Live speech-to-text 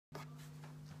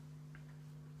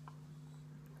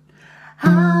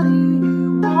How do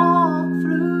you walk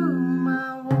through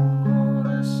my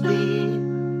water sleep?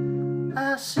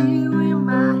 I see you in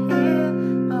my head,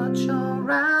 but you're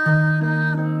right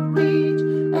out of reach,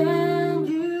 and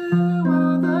you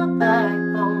are the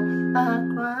backbone I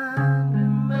grind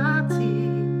with my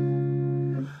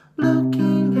teeth.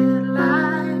 Looking at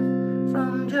life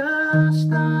from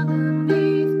just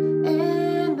underneath,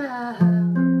 and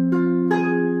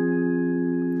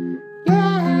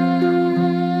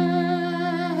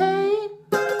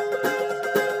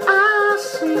I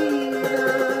see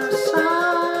the sun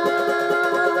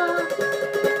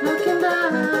looking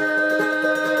down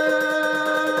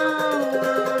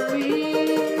on me.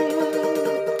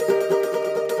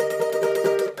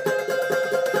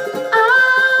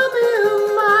 I'm in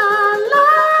my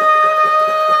life.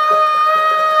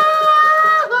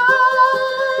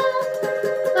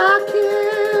 I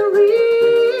can't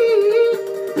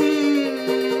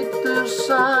read the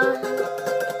sign.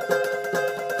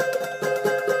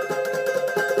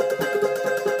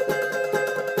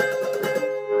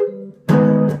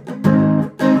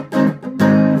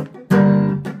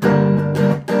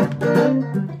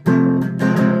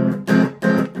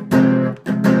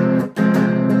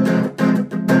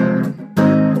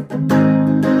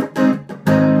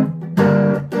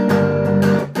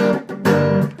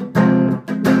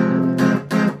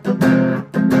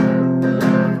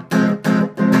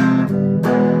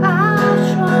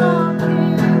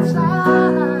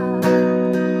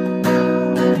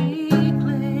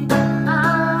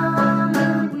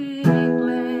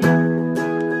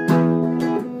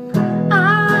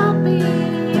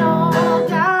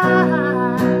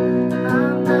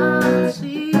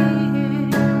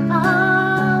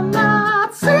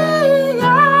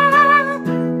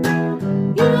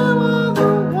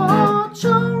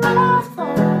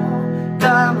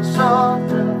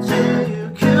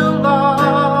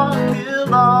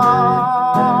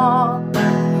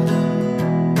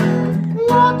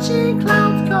 Watching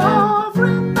clouds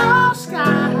covering the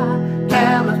sky,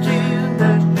 can I feel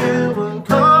that you will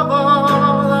cover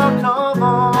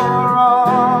all?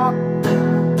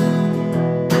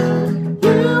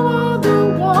 You are the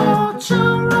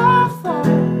watcher of all.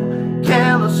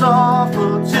 Can I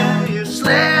suffer till you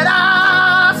sled on?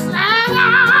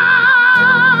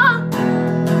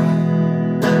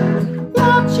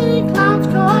 Watching clouds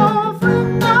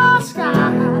covering the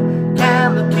sky, can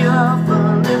the cure for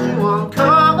living one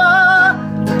cover?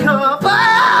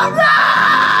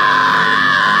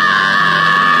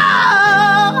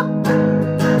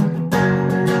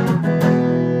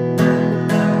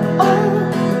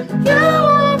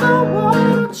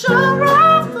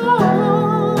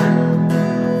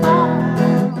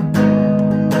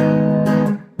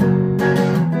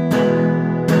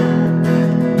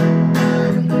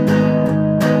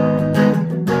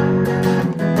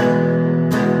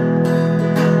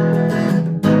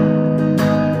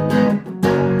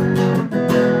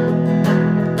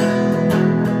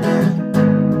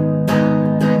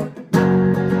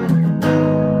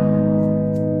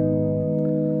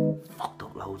 Fucked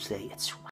up loads there, it's